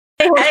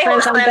Hey,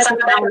 horse friends, I'm Becca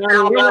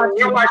Ballman.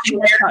 You're watching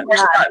Horse Talk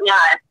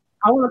Live.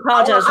 I want to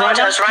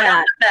apologize right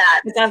off the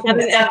bat because I've got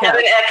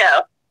an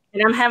echo.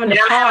 And I'm having to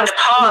pause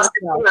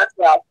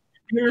myself.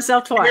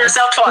 Yourself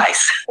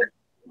twice.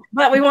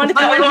 But we wanted to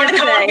come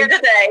on here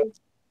today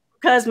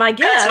because my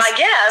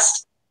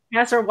guest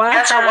has her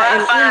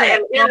Wi-Fi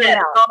and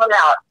internet all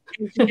out.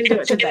 She can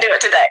do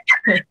it today.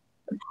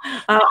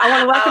 I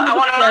want to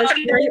welcome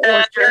you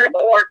to Sherry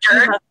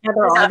Orchard.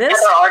 Heather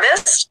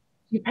artist.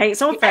 She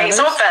paints on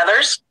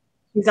feathers.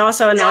 She's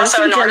also an artist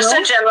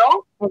in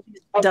general.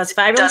 She does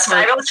fabulous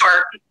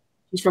work.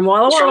 She's from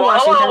Walla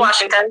Walla,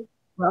 Washington.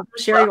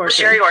 Welcome,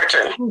 Sherry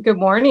Orchard. Good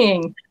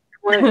morning.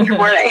 Good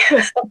morning.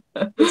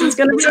 This is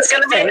going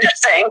to be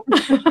interesting.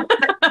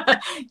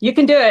 You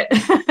can do it.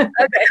 Okay.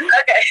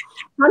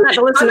 I'm not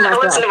to listen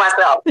to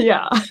myself.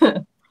 Yeah.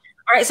 All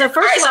right. So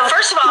first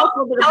of all,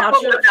 tell a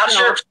little bit about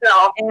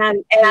yourself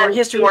and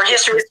your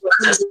history.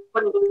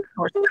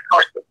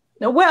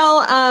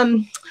 Well,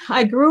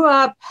 I grew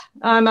up.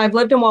 I've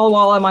lived in Walla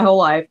Walla my whole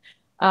life.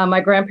 My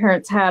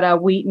grandparents had a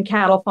wheat and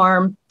cattle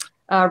farm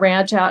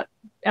ranch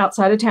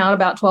outside of town,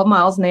 about 12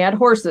 miles, and they had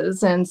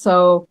horses. And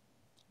so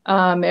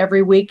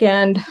every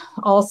weekend,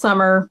 all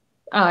summer,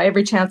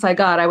 every chance I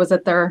got, I was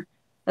at their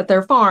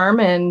farm,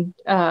 and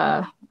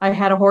I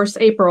had a horse,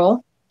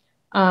 April,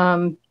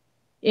 and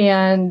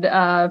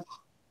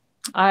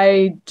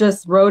I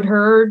just rode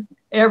her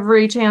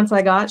every chance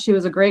I got. She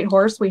was a great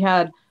horse. We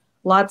had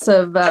lots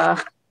of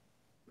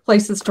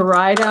places to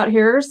ride out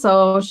here,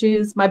 so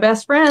she's my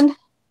best friend.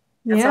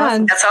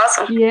 That's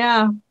awesome.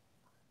 Yeah,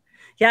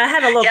 I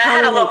had a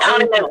little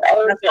pony.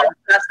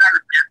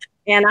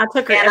 And I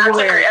took her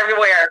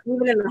everywhere,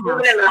 even in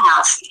the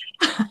house.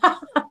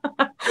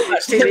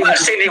 Too much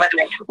TV with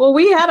me. Well,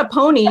 we had a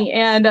pony,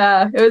 and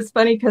it was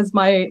funny because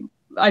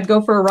I'd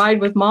go for a ride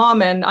with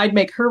Mom, and I'd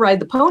make her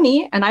ride the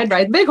pony, and I'd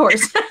ride the big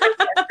horse.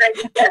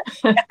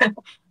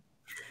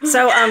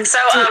 So,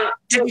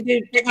 did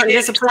you do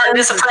discipline,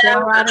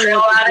 trail riding?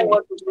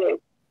 What did you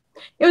do?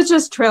 It was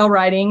just trail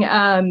riding.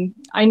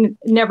 I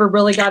never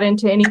really got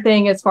into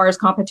anything as far as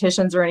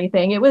competitions or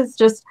anything. It was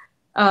just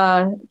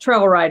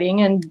trail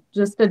riding and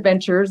just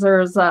adventures.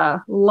 There's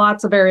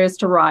lots of areas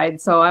to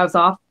ride, so I was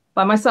off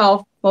by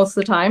myself most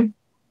of the time.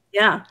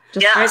 Yeah. So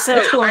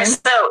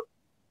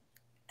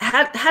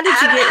how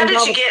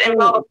did you get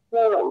involved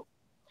with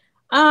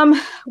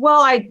sewing?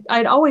 Well,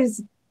 I'd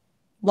always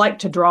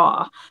liked to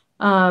draw.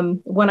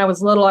 When I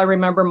was little, I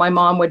remember my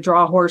mom would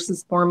draw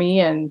horses for me,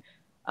 and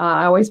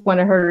I always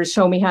wanted her to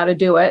show me how to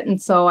do it. And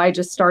so I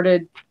just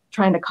started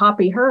trying to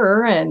copy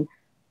her, and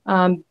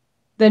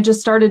then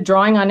just started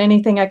drawing on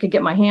anything I could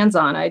get my hands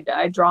on.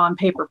 I draw on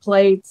paper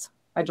plates,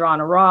 I draw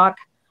on a rock,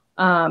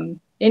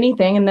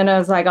 anything. And then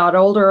as I got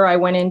older, I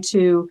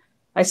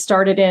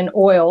started in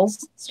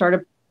oils,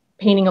 started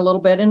painting a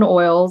little bit in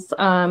oils.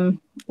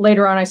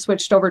 Later on, I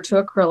switched over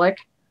to acrylic.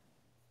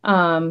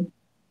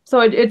 So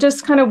it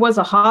just kind of was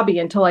a hobby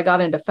until I got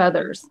into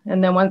feathers.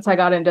 And then once I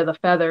got into the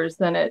feathers,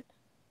 then it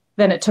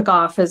took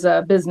off as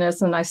a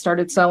business, and I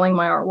started selling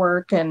my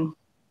artwork, and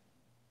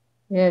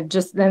it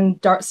just then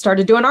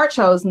started doing art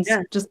shows, and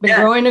just been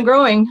growing and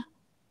growing.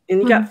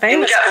 And you got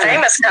famous.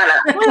 Kind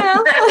of.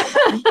 Well,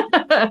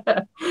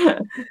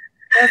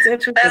 that's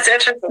interesting.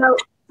 So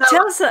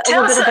tell us a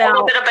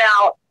little bit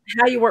about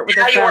how you work with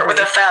the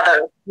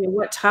feather.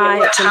 What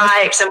types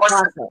and what's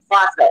the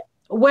process?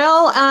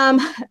 Well,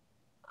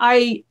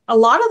 a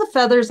lot of the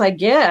feathers I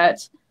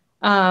get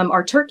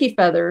are turkey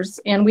feathers,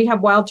 and we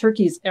have wild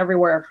turkeys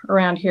everywhere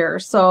around here.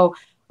 So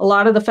a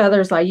lot of the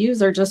feathers I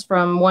use are just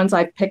from ones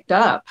I picked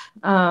up.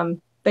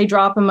 They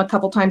drop them a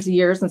couple times a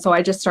year, and so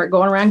I just start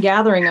going around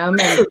gathering them.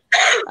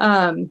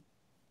 And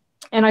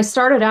I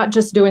started out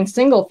just doing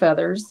single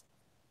feathers,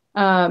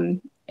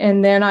 and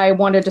then I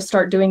wanted to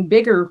start doing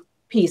bigger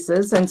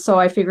pieces, and so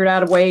I figured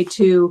out a way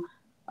to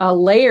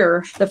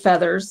layer the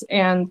feathers.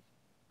 And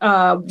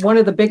one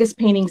of the biggest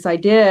paintings I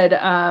did,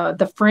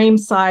 the frame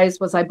size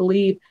was, I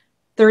believe,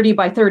 30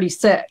 by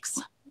 36.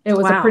 It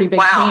was a pretty big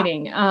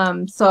painting.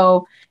 And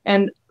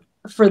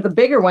for the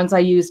bigger ones, I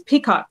use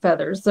peacock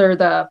feathers.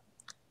 They're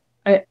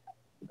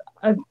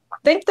I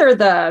think they're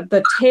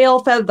the tail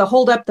feather, the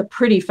hold up the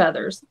pretty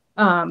feathers.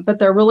 But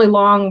they're really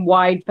long,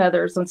 wide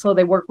feathers, and so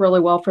they work really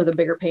well for the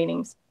bigger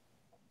paintings.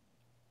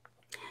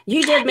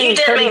 You did mean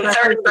 30 by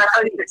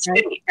 36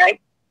 feet,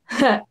 right?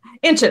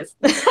 Inches.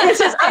 Okay.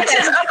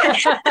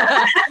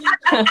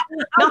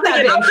 Not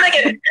that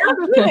big.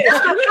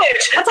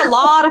 That's a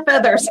lot of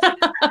feathers.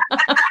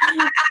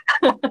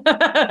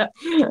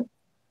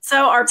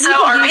 So are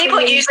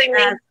people using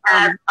these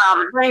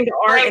framed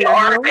art in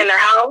their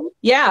home?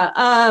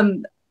 Yeah.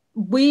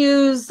 We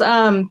use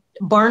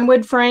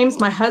barnwood frames.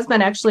 My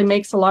husband actually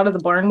makes a lot of the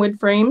barnwood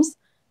frames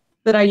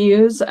that I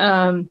use.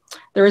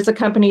 There is a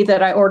company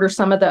that I order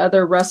some of the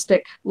other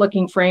rustic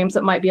looking frames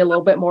that might be a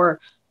little bit more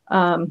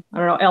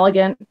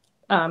elegant.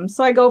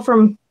 So I go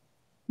from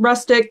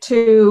rustic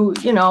to,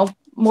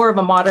 more of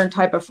a modern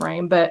type of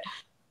frame. But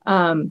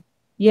and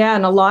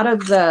a lot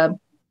of the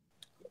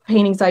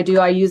paintings I do,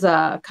 I use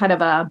a kind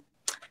of a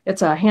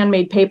it's a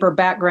handmade paper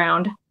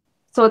background.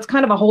 So it's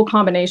kind of a whole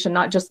combination,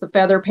 not just the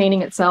feather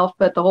painting itself,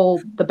 but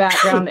the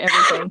background,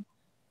 everything.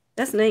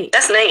 That's neat.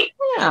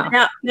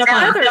 Yeah. Now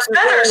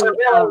feathers are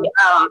really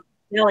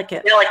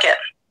delicate.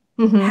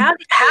 Mm-hmm. How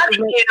do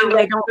you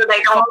they don't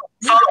fall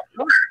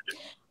apart?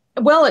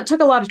 Well, it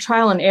took a lot of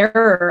trial and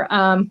error.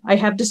 I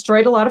have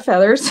destroyed a lot of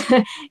feathers,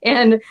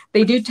 and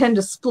they do tend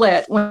to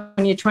split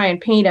when you try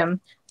and paint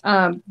them.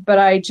 But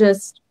I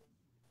just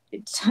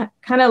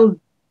kind of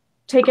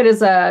take it as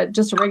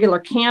just a regular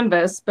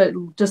canvas, but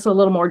just a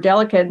little more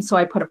delicate. And so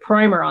I put a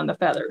primer on the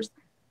feathers.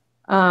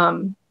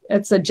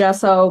 It's a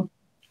gesso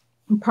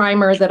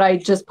primer that I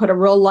just put a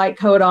real light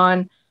coat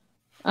on.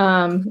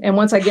 And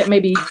once I get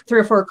maybe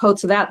 3 or 4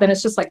 coats of that, then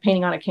it's just like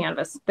painting on a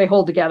canvas. They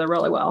hold together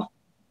really well.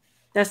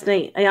 That's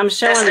neat. I'm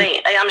showing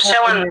it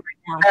right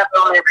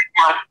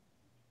now.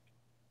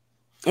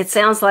 It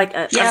sounds like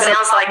I've got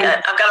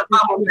a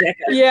problem.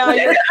 Yeah,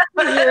 you're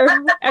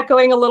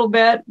echoing a little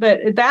bit,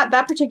 but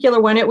that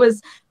particular one,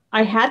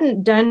 I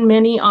hadn't done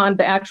many on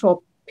the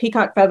actual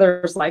peacock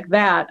feathers like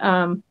that.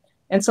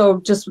 And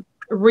so just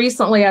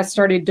recently I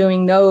started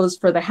doing those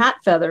for the hat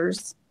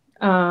feathers.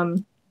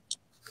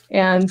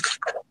 And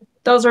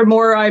those are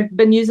more, I've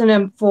been using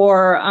them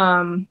for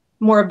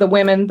more of the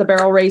women, the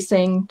barrel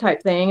racing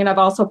type thing. And I've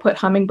also put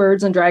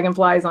hummingbirds and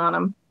dragonflies on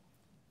them.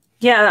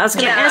 Yeah, I was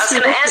going to ask you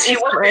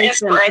what's the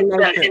inspiration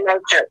in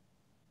nature?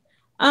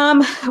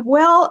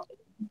 Well,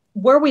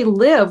 where we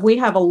live, we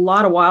have a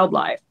lot of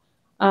wildlife.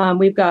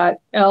 We've got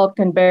elk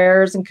and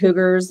bears and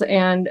cougars,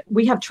 and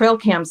we have trail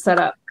cams set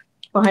up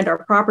behind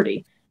our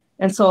property.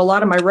 And so a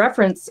lot of my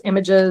reference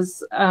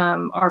images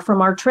are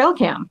from our trail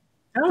cam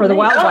for the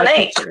wildlife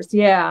pictures.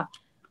 Yeah.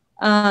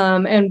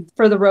 And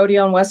for the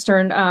rodeo and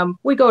Western,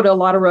 we go to a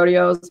lot of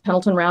rodeos,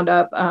 Pendleton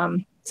Roundup,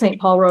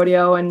 St. Paul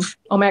Rodeo, and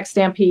Omak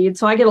Stampede.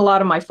 So I get a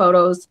lot of my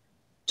photos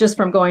just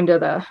from going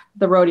to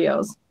the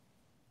rodeos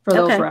for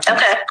those references.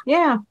 Okay.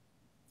 Yeah.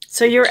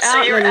 So you're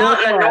out in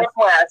the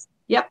Northwest.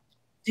 Yep.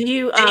 Do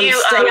you stay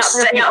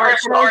out there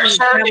for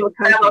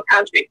art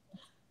country?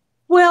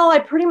 Well, I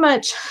pretty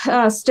much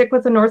stick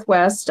with the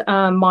Northwest.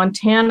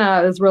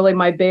 Montana is really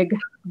my big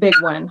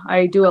one.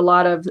 I do a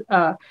lot of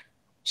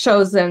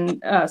shows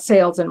and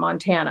sales in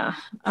Montana.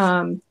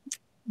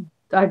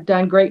 I've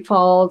done Great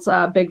Falls,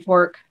 Big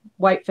Fork,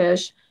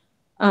 Whitefish,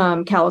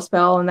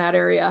 Kalispell in that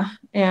area.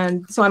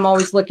 And so I'm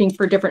always looking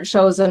for different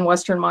shows in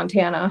Western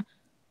Montana.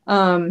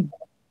 And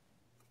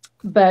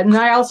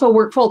I also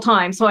work full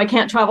time, so I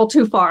can't travel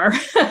too far.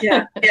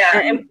 Yeah.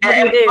 And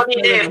what do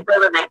you do for a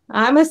living?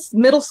 I'm a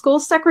middle school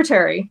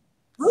secretary.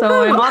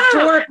 So I'm off to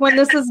work when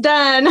this is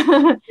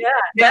done.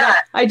 Yeah.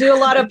 I do a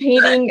lot of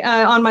painting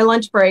on my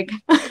lunch break.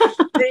 I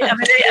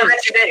bet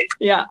you do.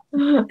 Yeah.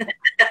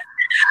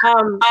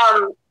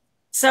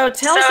 So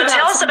tell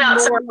us about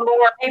some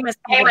more famous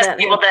people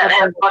that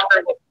have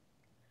heard it.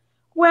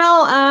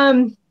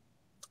 Well,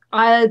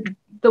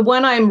 the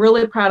one I'm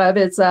really proud of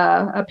is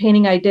a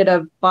painting I did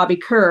of Bobby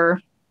Kerr.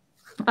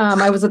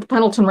 I was at the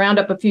Pendleton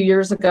Roundup a few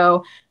years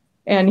ago,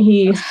 and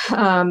he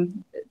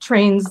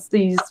trains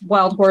these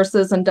wild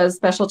horses and does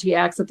specialty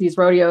acts at these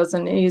rodeos,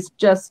 and he's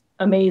just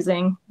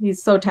amazing.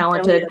 He's so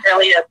talented.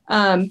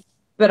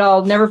 But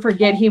I'll never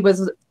forget, he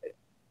was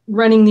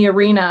running the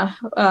arena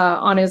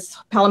on his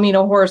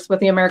Palomino horse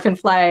with the American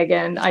flag,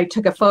 and I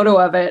took a photo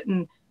of it,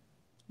 and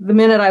the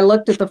minute I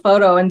looked at the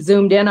photo and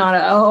zoomed in on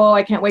it,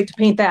 I can't wait to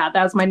paint that.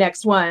 That was my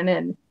next one.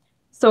 And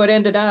so it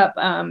ended up,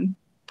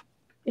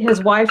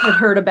 his wife had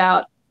heard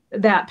about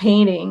that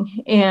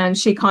painting, and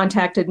she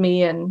contacted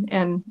me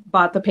and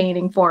bought the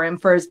painting for him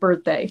for his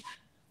birthday.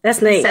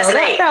 That's neat. So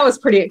that was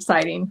pretty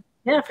exciting.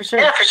 Yeah, for sure.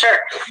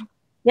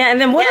 Yeah,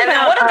 and then what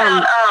about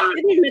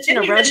did you mention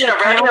a rodeo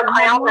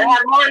clown?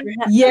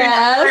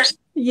 Yes.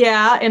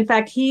 Yeah. In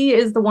fact, he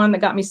is the one that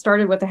got me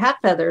started with the hat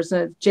feathers,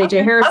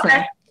 J.J. Harrison.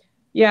 Okay.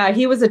 Yeah,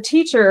 he was a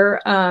teacher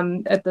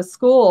at the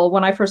school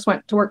when I first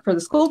went to work for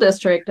the school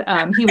district.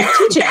 He was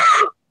teaching.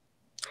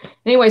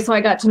 Anyway, so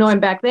I got to know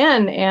him back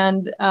then.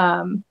 And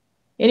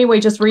anyway,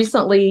 just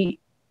recently,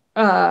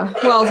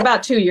 it was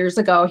about 2 years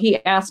ago,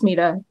 he asked me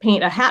to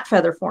paint a hat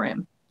feather for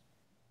him.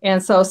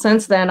 And so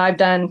since then, I've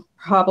done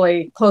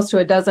probably close to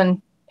a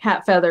dozen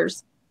hat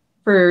feathers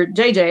for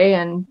JJ.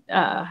 And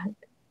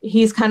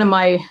he's kind of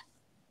my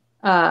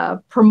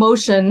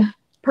promotion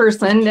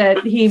person, that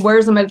he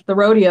wears them at the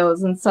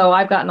rodeos. And so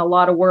I've gotten a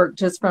lot of work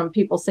just from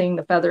people seeing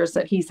the feathers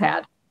that he's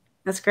had.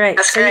 That's great.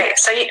 So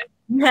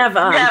you have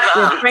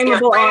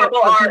frameable art.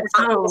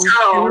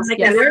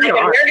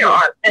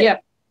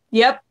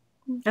 Yep.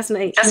 That's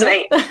neat.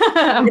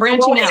 I'm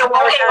branching out.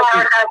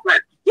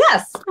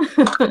 Yes.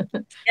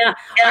 Yeah.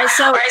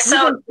 All right,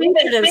 so you've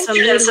been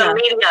featured in some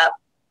media.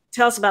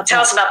 Tell us about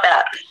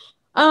that.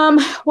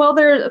 Well,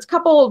 there's a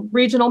couple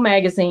regional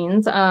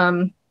magazines.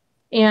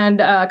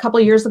 And a couple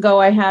of years ago,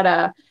 I had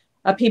a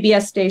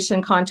PBS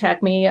station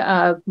contact me,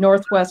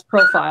 Northwest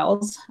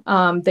Profiles.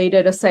 They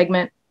did a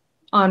segment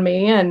on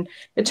me, and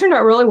it turned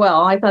out really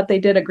well. I thought they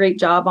did a great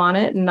job on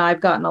it, and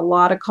I've gotten a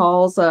lot of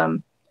calls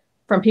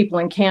from people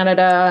in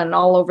Canada and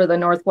all over the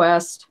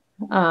Northwest.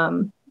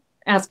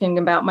 asking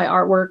about my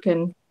artwork,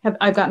 and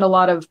I've gotten a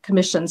lot of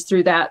commissions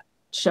through that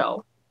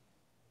show.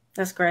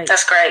 That's great.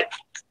 That's great.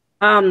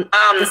 You had an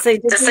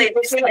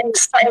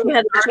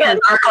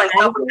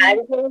article in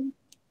magazine?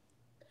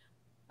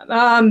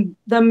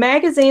 The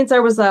magazines,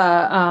 there was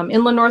a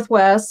Inland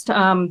Northwest.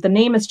 The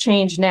name has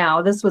changed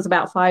now. This was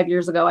about 5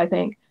 years ago, I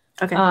think.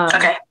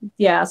 Okay.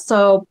 Yeah.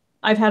 So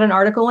I've had an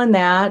article in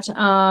that,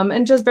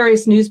 and just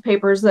various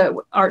newspapers that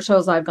art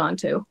shows I've gone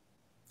to.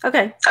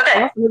 Okay.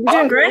 Well, you're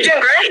doing great.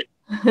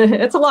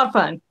 It's a lot of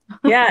fun.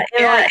 Yeah.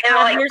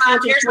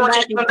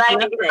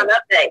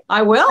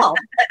 I will.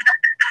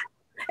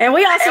 And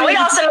we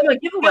also do a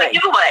giveaway.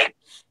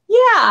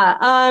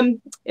 Yeah.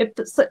 If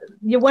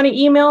you want to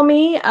email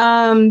me,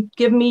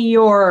 give me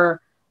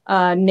your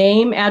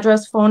name,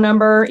 address, phone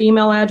number,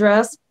 email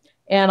address,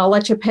 and I'll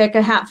let you pick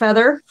a hat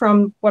feather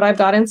from what I've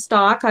got in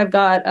stock. I've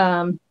got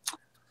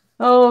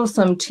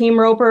some team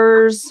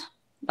ropers,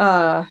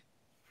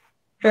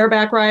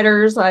 bareback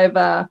riders. I've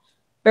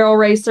barrel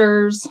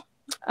racers.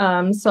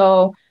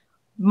 So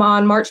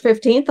on March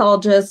 15th, I'll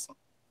just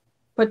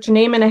put your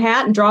name in a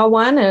hat and draw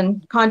one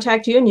and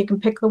contact you, and you can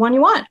pick the one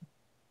you want.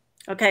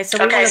 Okay, so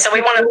we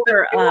want to put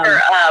your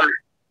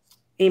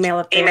email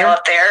up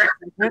there.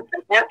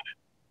 Yep.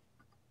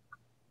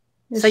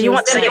 So you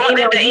want them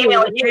to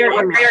email your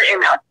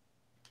email?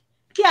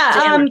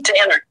 Yeah, to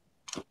enter.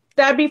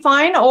 That'd be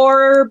fine,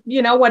 or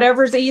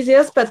whatever's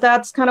easiest. But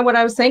that's kind of what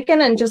I was thinking.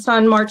 And just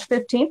on March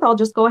 15th, I'll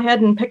just go ahead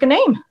and pick a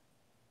name.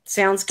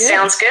 Sounds good.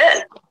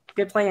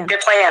 Good plan.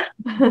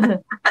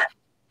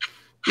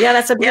 Yeah,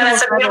 that's a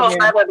beautiful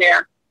feather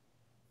there.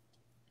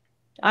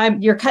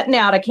 You're cutting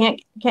out. I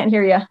can't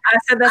hear you. I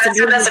said that's a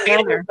beautiful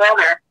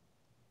feather.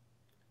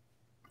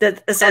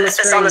 It's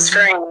on the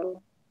screen.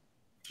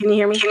 Can you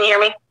hear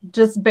me?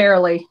 Just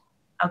barely.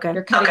 Okay.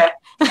 You're cutting. Okay.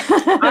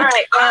 All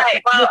right.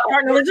 Well,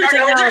 Lizard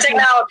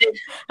technology.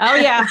 Oh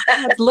yeah,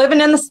 it's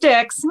living in the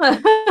sticks. I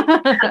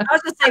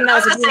was just saying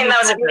that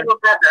was a beautiful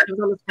feather. It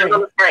was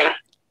on the screen.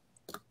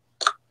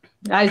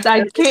 I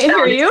can't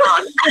hear you.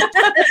 All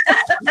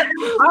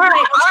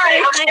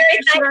right.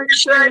 Thanks for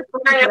sharing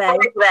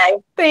today.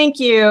 Thank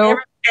you.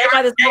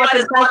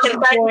 Everybody's watching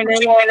back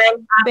this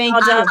morning. Thank you.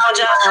 I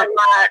apologize for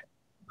not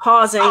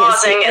pausing.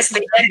 It's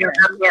the echo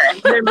I'm hearing.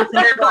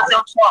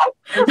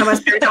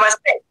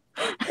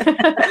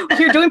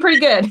 You're doing pretty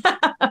good.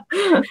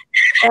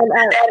 And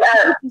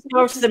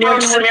over to the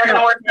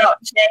American Workout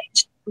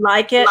Exchange.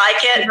 Like it.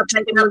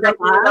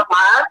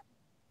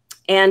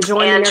 And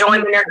join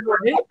the American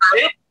Workout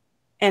Group.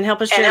 And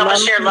help us share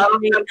love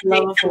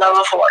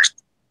of force.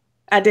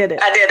 I did it.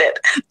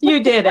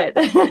 You did it.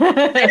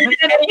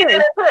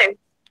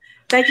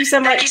 Thank you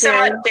so much,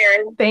 Darren.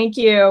 Thank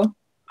you.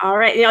 All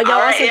right. Y'all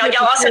also right?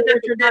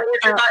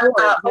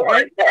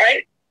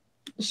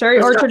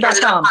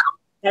 SherryOrchard.com.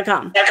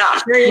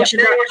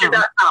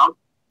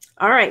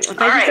 All right. Well,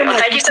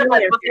 thank you so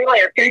much.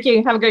 Thank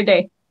you. Have a great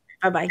day.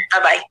 Bye-bye.